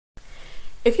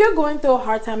If you're going through a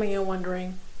hard time and you're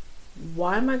wondering,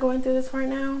 why am I going through this right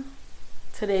now?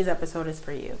 Today's episode is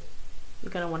for you.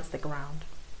 You're going to want to stick around.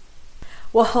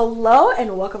 Well, hello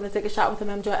and welcome to Take a Shot with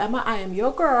MM Joy Emma. I am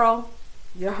your girl,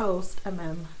 your host,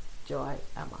 MM Joy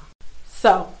Emma.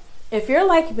 So, if you're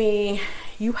like me,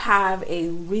 you have a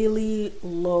really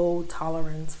low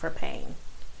tolerance for pain.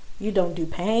 You don't do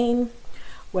pain,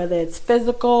 whether it's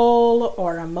physical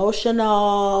or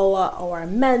emotional or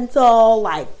mental,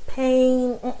 like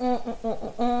pain.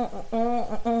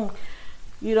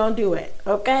 You don't do it,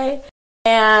 okay?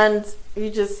 And you're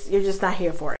just not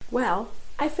here for it. Well,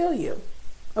 I feel you,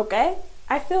 okay?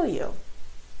 I feel you.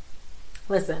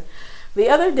 Listen, the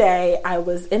other day I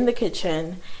was in the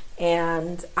kitchen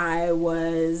and I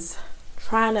was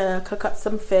trying to cook up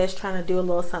some fish, trying to do a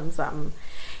little something.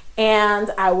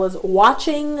 And I was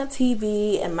watching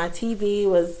TV and my TV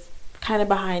was kind of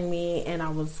behind me and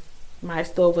my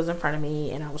stove was in front of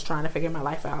me and I was trying to figure my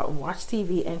life out and watch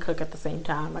TV and cook at the same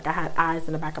time. Like I had eyes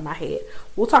in the back of my head.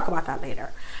 We'll talk about that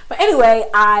later. But anyway,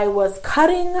 I was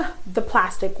cutting the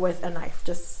plastic with a knife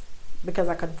just because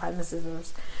I couldn't find the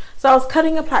scissors. So I was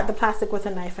cutting the plastic with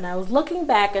a knife and I was looking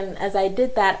back, and as I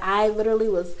did that, I literally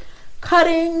was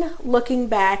cutting, looking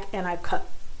back, and I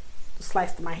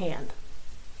sliced my hand.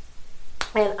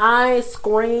 And I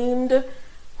screamed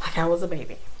like I was a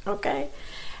baby, okay?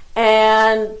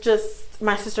 And just,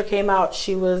 my sister came out.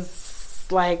 She was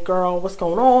like, girl, what's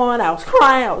going on? I was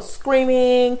crying. I was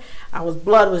screaming.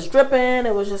 Blood was dripping.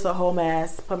 It was just a whole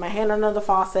mess. Put my hand under the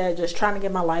faucet, just trying to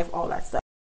get my life, all that stuff.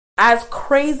 As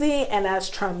crazy and as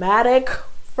traumatic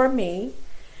for me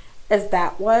as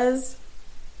that was,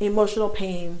 emotional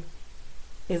pain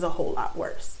is a whole lot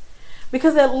worse.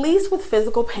 Because at least with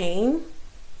physical pain,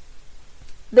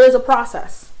 there's a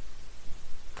process.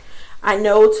 I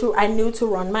knew to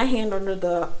run my hand under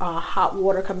the hot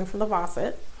water coming from the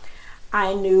faucet.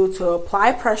 I knew to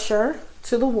apply pressure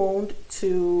to the wound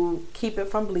to keep it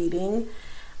from bleeding.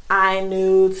 I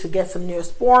knew to get some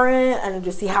Neosporin. I knew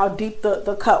to see how deep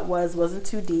the cut was. Wasn't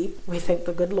too deep. We thank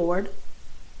the good Lord.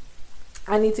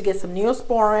 I need to get some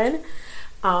Neosporin.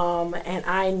 And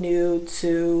I knew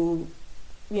to,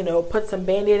 put some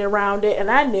Band-Aid around it. And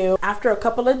I knew after a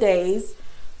couple of days,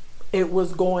 it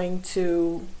was going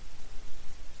to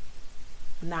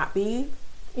not be,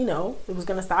 it was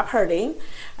going to stop hurting.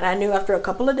 And I knew after a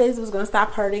couple of days it was going to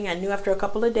stop hurting. I knew after a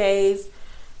couple of days,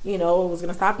 it was going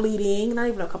to stop bleeding. Not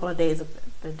even a couple of days,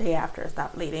 the day after it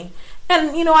stopped bleeding.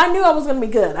 And, I knew I was going to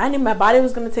be good. I knew my body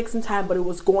was going to take some time, but it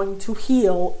was going to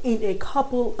heal in a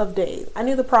couple of days. I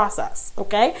knew the process,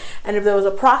 okay? And if there was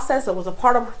a process, or was a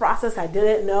part of a process I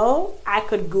didn't know, I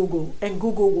could Google, and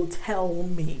Google will tell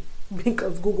me.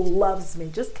 Because Google loves me.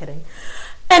 Just kidding.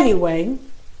 Anyway,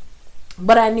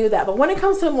 but I knew that. But when it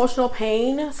comes to emotional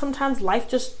pain, sometimes life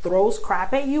just throws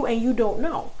crap at you and you don't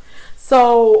know.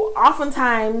 So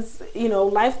oftentimes,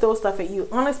 life throws stuff at you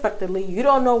unexpectedly. You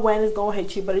don't know when it's going to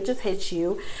hit you, but it just hits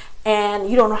you. And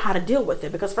you don't know how to deal with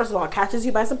it because, first of all, it catches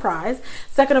you by surprise.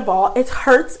 Second of all, it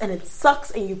hurts and it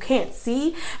sucks and you can't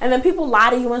see. And then people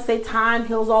lie to you and say time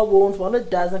heals all wounds. Well,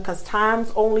 it doesn't, because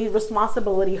time's only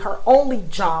responsibility, her only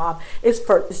job is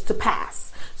to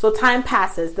pass. So time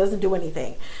passes, doesn't do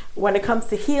anything. When it comes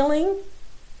to healing,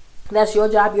 that's your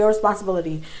job, your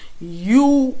responsibility.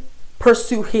 You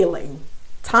pursue healing.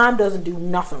 Time doesn't do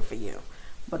nothing for you,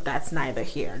 but that's neither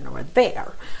here nor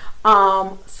there.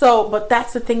 But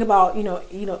that's the thing about,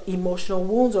 emotional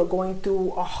wounds or going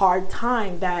through a hard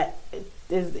time that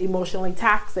is emotionally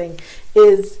taxing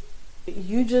is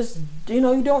you just,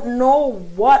 you don't know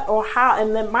what or how.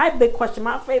 And then my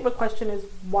favorite question is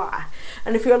why.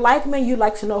 And if you're like me, you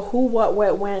like to know who, what,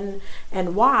 where, when,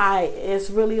 and why.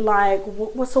 It's really like,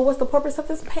 so what's the purpose of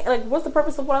this pain? Like, what's the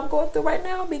purpose of what I'm going through right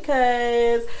now?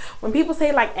 Because when people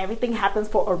say like everything happens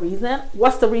for a reason,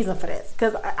 what's the reason for this?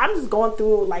 Because I'm just going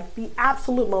through like the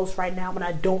absolute most right now, and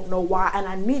I don't know why, and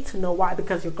I need to know why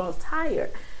because your girl's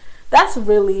tired. That's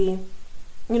really,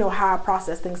 how I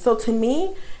process things. So to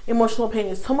me, emotional pain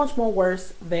is so much more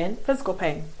worse than physical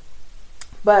pain.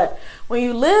 But when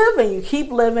you live and you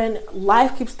keep living,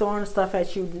 life keeps throwing stuff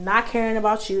at you, not caring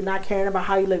about you, not caring about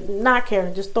how you live, not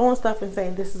caring, just throwing stuff and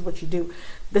saying, this is what you do.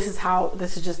 This is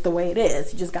just the way it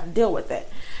is. You just got to deal with it.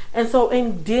 And so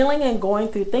in dealing and going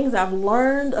through things, I've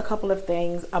learned a couple of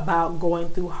things about going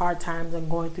through hard times and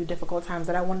going through difficult times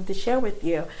that I wanted to share with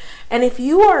you. And if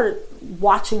you are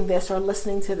watching this or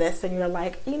listening to this and you're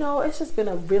like, it's just been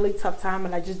a really tough time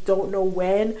and I just don't know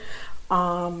when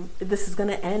this is going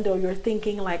to end, or you're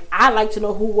thinking like, I like to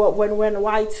know who, what, when,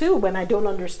 why too, when I don't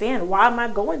understand, why am I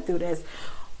going through this?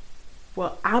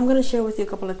 Well, I'm going to share with you a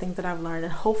couple of things that I've learned,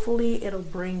 and hopefully it'll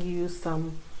bring you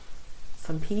some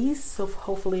some peace. So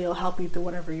hopefully it'll help you through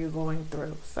whatever you're going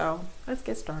through. So let's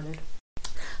get started.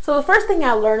 So the first thing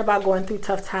I learned about going through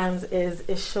tough times is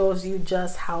it shows you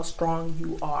just how strong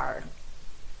you are.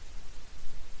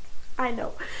 I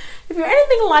know. If you're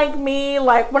anything like me,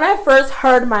 like when I first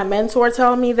heard my mentor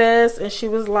tell me this, and she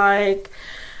was like,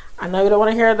 I know you don't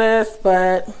want to hear this,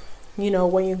 but you know,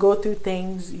 when you go through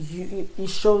things, it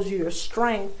shows you your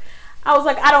strength. I was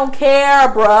like, I don't care,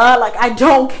 bruh. Like, I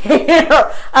don't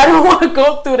care. I don't want to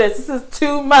go through this. This is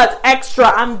too much extra.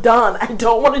 I'm done. I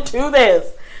don't want to do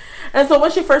this. And so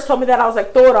when she first told me that, I was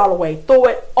like, throw it all away. Throw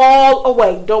it all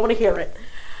away. Don't want to hear it.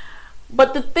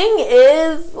 But the thing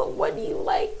is, when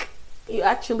you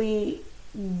actually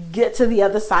get to the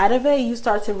other side of it, you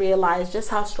start to realize just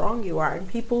how strong you are. And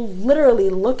people literally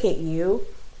look at you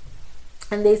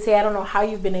and they say, I don't know how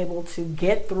you've been able to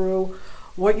get through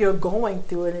what you're going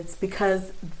through. And it's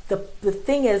because the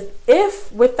thing is, if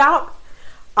without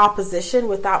opposition,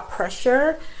 without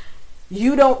pressure,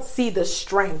 you don't see the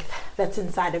strength that's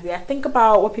inside of you. I think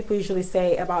about what people usually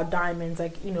say about diamonds,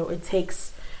 like, you know, it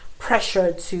takes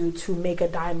pressure to make a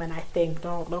diamond. I think,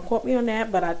 don't quote me on that,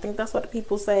 but I think that's what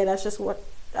people say. That's just what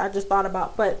I just thought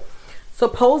about. But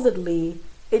supposedly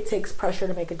it takes pressure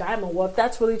to make a diamond. Well, if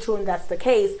that's really true and that's the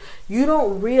case, you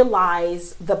don't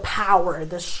realize the power,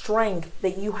 the strength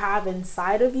that you have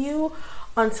inside of you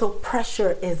until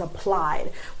pressure is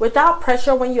applied. Without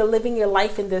pressure, when you're living your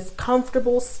life in this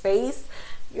comfortable space,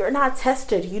 you're not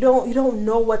tested. You don't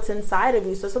know what's inside of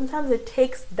you. So sometimes it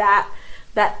takes that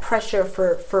pressure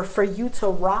for you to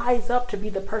rise up to be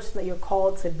the person that you're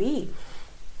called to be.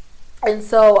 And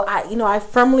so I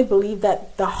firmly believe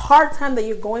that the hard time that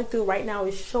you're going through right now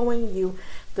is showing you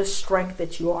the strength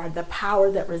that you are, the power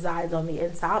that resides on the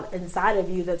inside of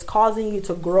you, that's causing you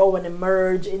to grow and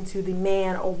emerge into the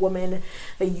man or woman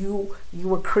that you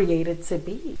were created to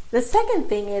be. The second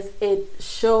thing is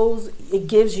it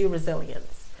gives you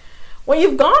resilience. When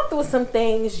you've gone through some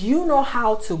things, you know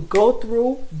how to go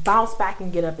through, bounce back,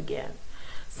 and get up again.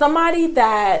 Somebody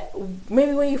that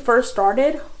maybe when you first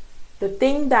started, the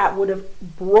thing that would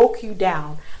have broke you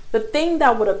down, the thing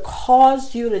that would have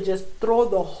caused you to just throw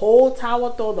the whole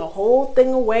towel, throw the whole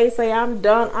thing away, say, I'm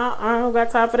done, I don't got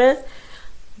time for this.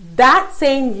 That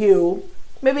same you,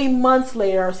 maybe months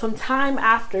later, some time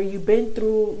after you've been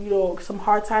through, you know, some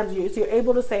hard times, you're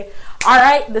able to say, all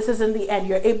right, this isn't the end.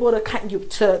 You're able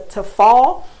to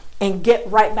fall and get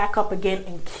right back up again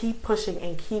and keep pushing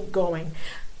and keep going.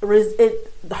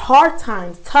 The hard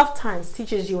times, tough times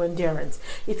teaches you endurance.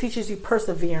 It teaches you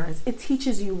perseverance. It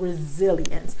teaches you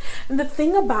resilience. And the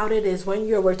thing about it is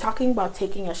we're talking about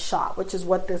taking a shot, which is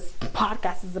what this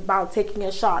podcast is about, taking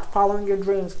a shot, following your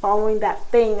dreams, following that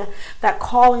thing, that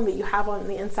calling that you have on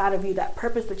the inside of you, that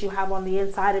purpose that you have on the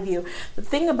inside of you. The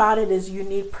thing about it is you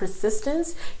need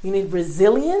persistence, you need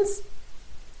resilience,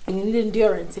 and you need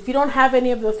endurance. If you don't have any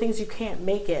of those things, you can't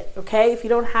make it, okay? If you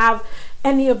don't have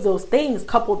any of those things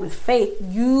coupled with faith,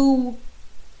 you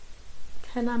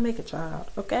cannot make a child,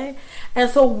 okay?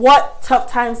 And so what tough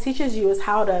times teaches you is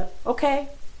how to, okay,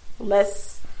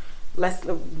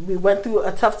 we went through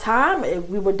a tough time.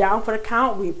 We were down for the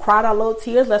count. We cried our little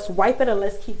tears. Let's wipe it and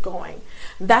let's keep going.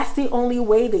 That's the only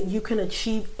way that you can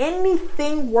achieve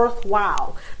anything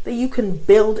worthwhile, that you can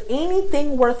build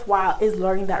anything worthwhile, is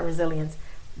learning that resilience.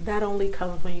 That only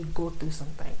comes when you go through some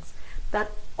things.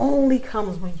 That only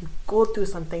comes when you go through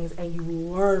some things and you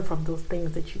learn from those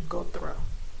things that you go through.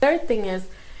 Third thing is,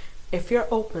 if you're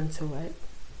open to it,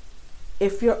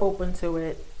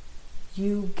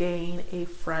 you gain a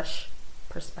fresh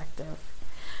perspective.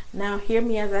 Now, hear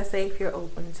me as I say, if you're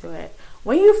open to it.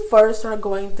 When you first are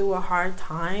going through a hard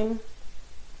time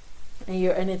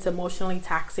and it's emotionally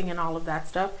taxing and all of that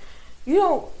stuff,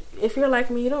 if you're like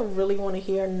me, you don't really want to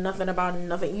hear nothing about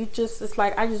nothing. It's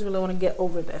like, I just really want to get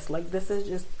over this. Like, this is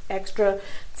just extra.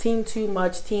 Team, too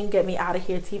much. Team, get me out of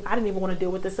here. Team, I didn't even want to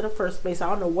deal with this in the first place. I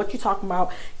don't know what you're talking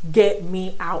about. Get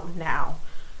me out now.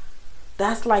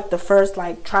 That's like the first,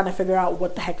 like, trying to figure out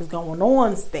what the heck is going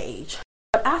on stage.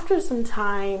 But after some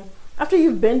time, after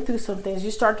you've been through some things,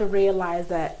 you start to realize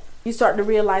that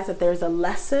there's a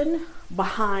lesson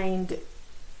behind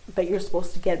that you're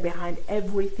supposed to get behind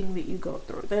everything that you go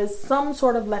through. There's some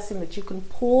sort of lesson that you can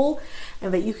pull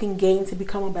and that you can gain to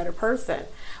become a better person.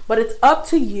 But it's up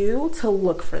to you to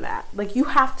look for that. Like, you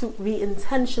have to be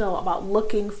intentional about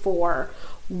looking for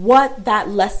what that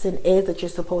lesson is that you're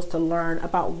supposed to learn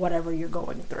about whatever you're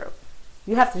going through.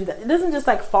 You have to do that. It doesn't just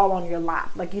like fall on your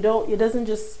lap. Like, it doesn't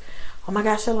just, oh my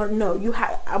gosh, I learned. No,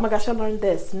 oh my gosh, I learned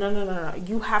this. No.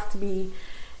 You have to be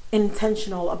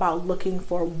intentional about looking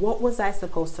for, what was I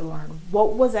supposed to learn?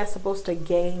 What was I supposed to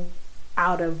gain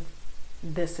out of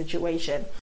this situation.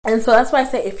 And so that's why I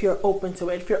say if you're open to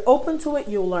it. If you're open to it,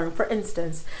 you'll learn. For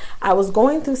instance, I was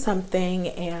going through something,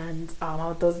 and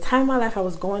there was a time in my life I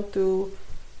was going through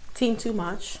Team Too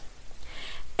Much.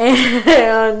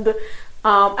 And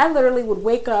I literally would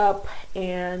wake up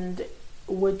and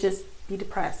would just be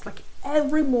depressed. Like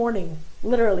every morning,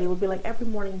 literally, it would be like every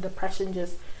morning depression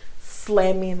just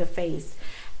slammed me in the face.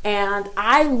 And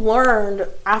I learned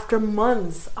after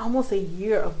months, almost a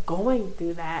year of going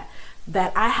through that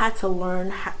I had to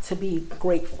learn to be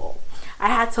grateful. I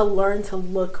had to learn to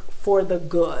look for the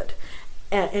good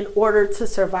in order to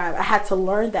survive. I had to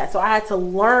learn that. So I had to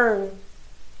learn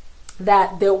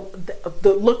that the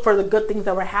look for the good things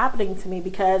that were happening to me,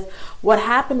 because what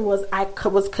happened was I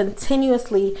was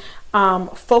continuously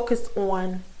focused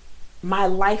on my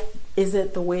life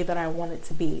isn't the way that I want it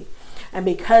to be. And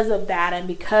because of that, and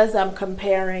because I'm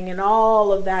comparing and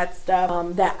all of that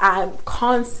stuff, that I'm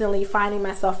constantly finding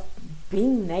myself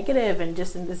being negative and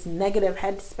just in this negative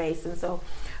headspace. And so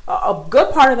a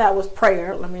good part of that was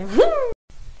prayer.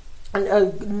 And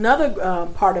another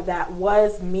part of that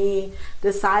was me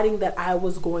deciding that I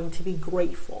was going to be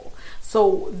grateful.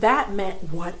 So that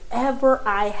meant whatever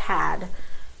I had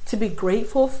to be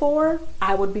grateful for,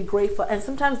 I would be grateful. And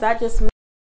sometimes that just meant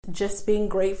just being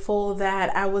grateful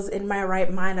that I was in my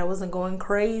right mind, I wasn't going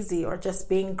crazy, or just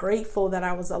being grateful that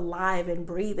I was alive and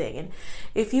breathing. And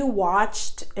if you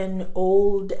watched an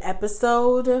old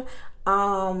episode,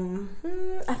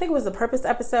 I think it was the Purpose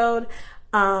episode,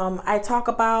 I talk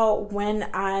about when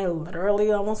I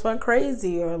literally almost went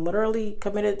crazy, or literally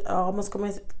almost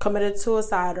committed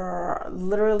suicide, or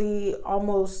literally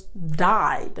almost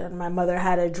died. And my mother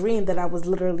had a dream that I was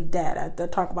literally dead. I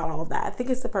talk about all of that. I think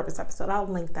it's the Purpose episode. I'll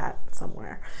link that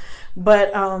somewhere.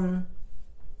 But,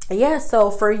 yeah,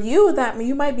 so for you, that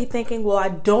you might be thinking, well, I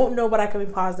don't know what I can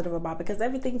be positive about because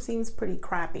everything seems pretty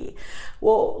crappy.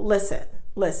 Well, listen,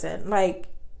 like,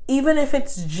 even if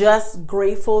it's just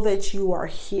grateful that you are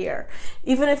here,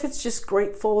 even if it's just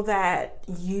grateful that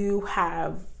you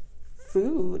have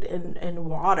food and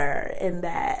water, and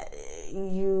that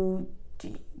you're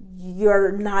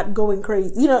not going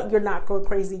crazy, you're not going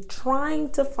crazy, trying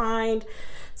to find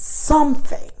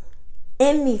something,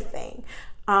 anything,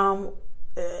 will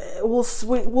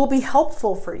be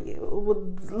helpful for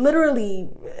you. Literally,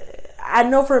 I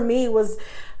know for me was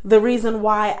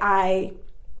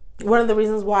one of the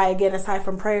reasons why, again, aside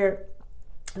from prayer,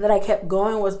 that I kept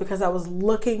going was because I was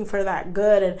looking for that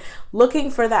good and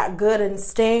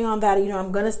staying on that.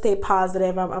 I'm going to stay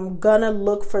positive. I'm going to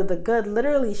look for the good.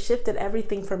 Literally shifted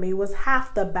everything for me. It was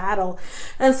half the battle.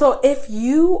 And so if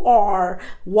you are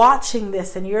watching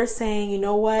this and you're saying, you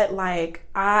know what, like,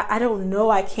 I don't know,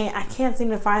 I can't seem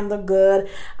to find the good.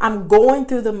 I'm going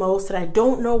through the most and I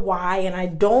don't know why. And I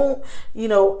don't,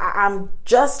 I'm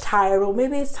just tired. Well,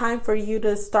 maybe it's time for you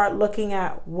to start looking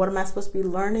at, what am I supposed to be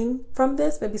learning from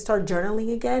this? Maybe start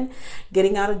journaling again,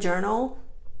 getting out a journal.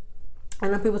 I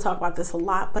know people talk about this a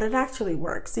lot, but it actually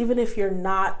works. Even if you're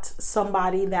not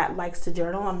somebody that likes to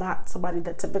journal, I'm not somebody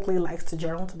that typically likes to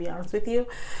journal, to be honest with you,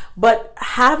 but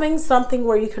having something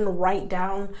where you can write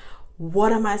down,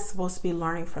 what am I supposed to be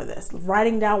learning for this?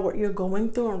 Writing down what you're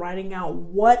going through and writing out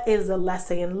what is the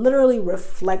lesson, and literally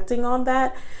reflecting on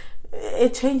that,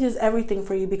 it changes everything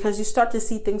for you, because you start to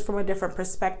see things from a different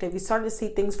perspective. You start to see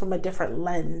things from a different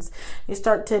lens. You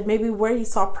start to, maybe where you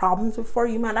saw problems before,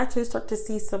 you might actually start to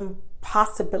see some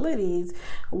possibilities.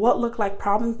 What looked like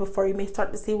problems before, you may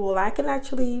start to see, well, I can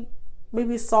actually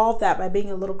maybe solve that by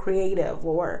being a little creative,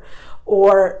 or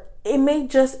it may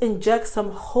just inject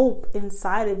some hope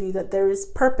inside of you that there is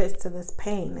purpose to this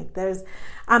pain. Like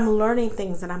I'm learning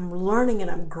things, and I'm learning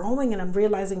and I'm growing, and I'm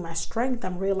realizing my strength.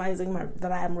 I'm realizing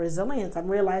that I am resilient.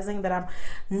 I'm realizing that I'm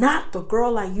not the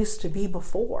girl I used to be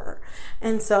before.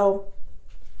 And so,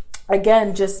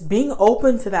 again, just being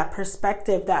open to that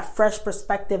perspective, that fresh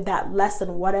perspective, that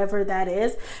lesson, whatever that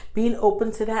is, being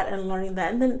open to that and learning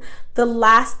that. And then the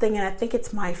last thing, and I think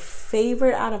it's my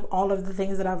favorite out of all of the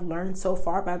things that I've learned so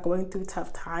far by going through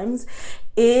tough times,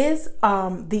 is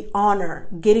getting the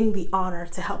honor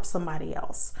to help somebody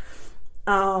else.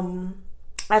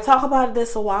 I talked about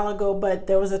this a while ago, but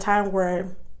there was a time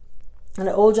where in an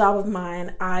old job of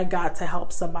mine, I got to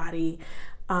help somebody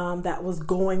that was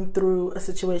going through a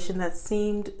situation that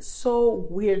seemed so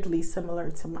weirdly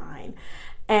similar to mine,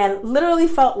 and literally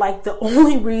felt like the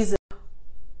only reason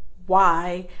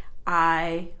why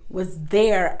I was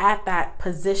there at that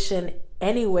position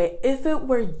anyway, if it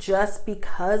were just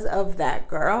because of that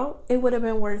girl, it would have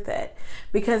been worth it.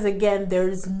 Because again,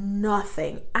 there's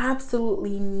nothing,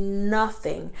 absolutely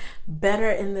nothing better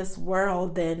in this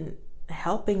world than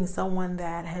helping someone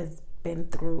that has been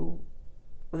through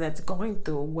that's going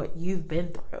through what you've been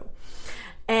through.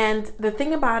 And the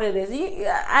thing about it is,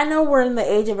 I know we're in the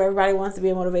age of everybody wants to be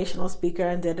a motivational speaker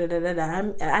and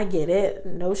I get it.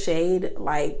 No shade.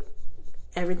 Like,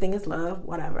 everything is love,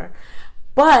 whatever.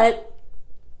 But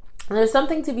there's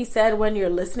something to be said when you're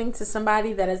listening to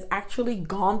somebody that has actually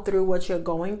gone through what you're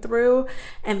going through,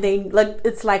 and they like,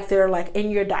 it's like they're like in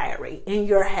your diary, in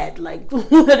your head, like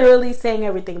literally saying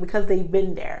everything because they've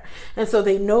been there. And so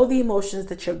they know the emotions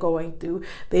that you're going through.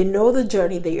 They know the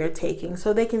journey that you're taking,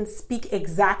 so they can speak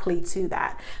exactly to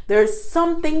that. There's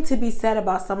something to be said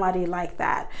about somebody like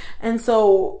that. And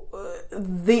so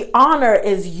the honor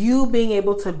is you being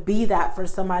able to be that for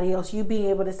somebody else. You being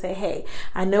able to say, hey,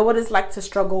 I know what it's like to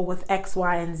struggle with X,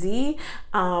 Y, and Z.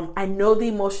 I know the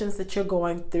emotions that you're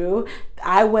going through.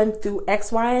 I went through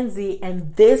X, Y, and Z,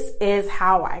 and this is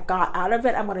how I got out of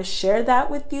it. I'm going to share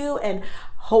that with you, and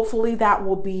hopefully that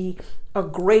will be a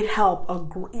great help.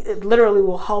 It literally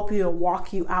will help you and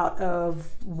walk you out of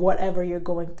whatever you're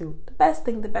going through. The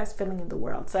best feeling in the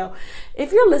world. So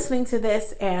if you're listening to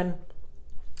this and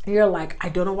you're like, I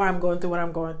don't know why I'm going through what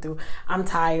I'm going through, I'm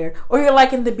tired, or you're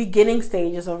like in the beginning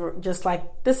stages of just like,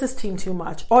 this is too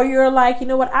much, or you're like, you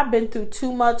know what, I've been through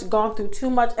too much, gone through too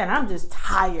much, and I'm just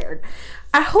tired.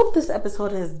 I hope this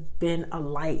episode has been a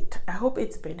light. I hope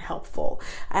it's been helpful.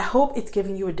 I hope it's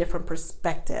giving you a different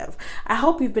perspective. I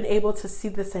hope you've been able to see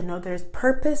this and know there's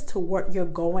purpose to what you're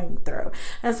going through.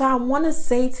 And so I want to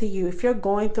say to you, if you're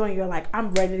going through and you're like,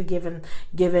 I'm ready to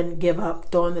give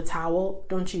up, throw in the towel,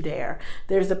 don't you dare.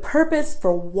 There's a purpose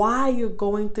for why you're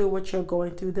going through what you're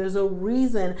going through. There's a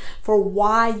reason for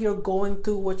why you're going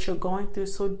through what you're going through.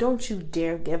 So don't you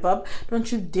dare give up.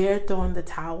 Don't you dare throw in the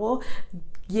towel.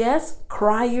 Yes,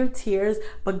 cry your tears,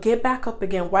 but get back up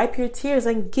again, wipe your tears,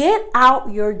 and get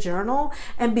out your journal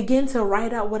and begin to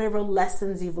write out whatever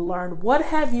lessons you've learned. What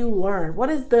have you learned? What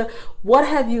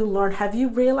have you learned? Have you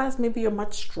realized maybe you're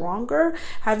much stronger?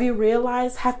 Have you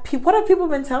realized, what have people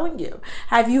been telling you?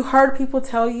 Have you heard people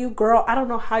tell you, girl, I don't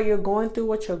know how you're going through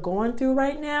what you're going through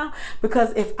right now,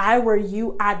 because if I were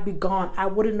you, I'd be gone. I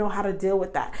wouldn't know how to deal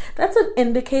with that. That's an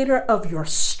indicator of your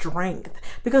strength,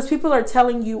 because people are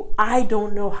telling you, I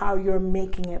don't know how you're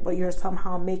making it, but you're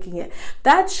somehow making it.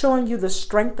 That's showing you the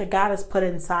strength that God has put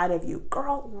inside of you.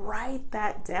 Girl, write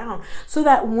that down so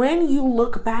that when you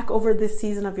look back over this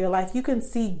season of your life, you can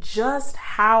see just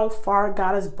how far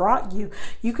God has brought you.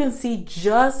 You can see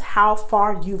just how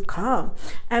far you've come.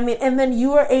 And then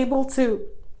you are able to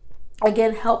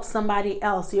again, help somebody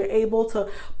else. You're able to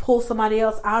pull somebody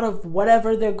else out of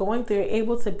whatever they're going through. You're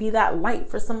able to be that light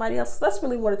for somebody else. So that's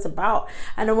really what it's about.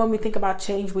 I know when we think about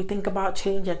change, we think about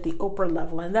change at the Oprah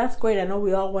level, and that's great. I know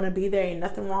we all want to be there. Ain't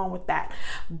nothing wrong with that.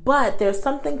 But there's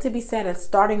something to be said at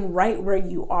starting right where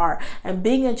you are and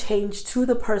being a change to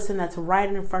the person that's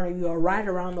right in front of you or right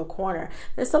around the corner.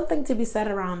 There's something to be said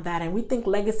around that. And we think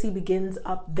legacy begins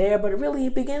up there, but really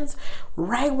it begins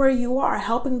right where you are,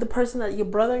 helping the person that your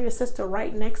brother, your sister,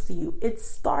 right next to you. It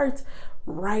starts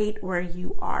right where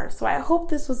you are. So I hope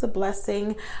this was a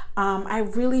blessing. I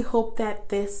really hope that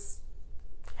this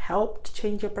helped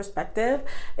change your perspective.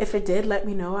 If it did, let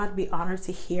me know. I'd be honored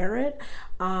to hear it.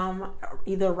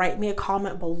 Either write me a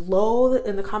comment below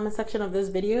in the comment section of this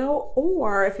video,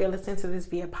 or if you're listening to this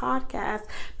via podcast,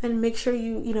 then make sure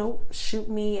you shoot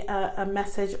me a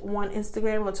message on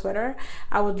Instagram or Twitter.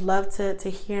 I would love to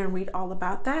hear and read all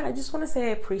about that. I just want to say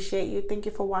I appreciate you. Thank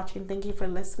you for watching. Thank you for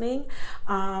listening.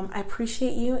 I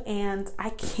appreciate you, and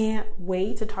I can't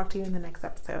wait to talk to you in the next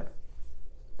episode.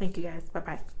 Thank you guys.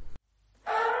 Bye-bye.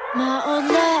 My old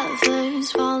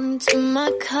lovers fall into my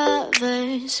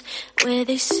covers, where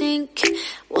they sink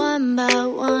one by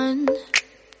one.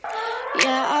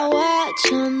 Yeah, I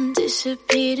watch them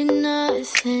disappear to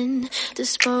nothing,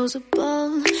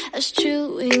 disposable as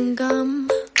chewing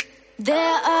gum. There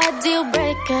are deal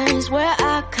breakers where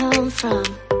I come from.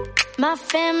 My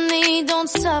family don't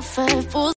suffer fools.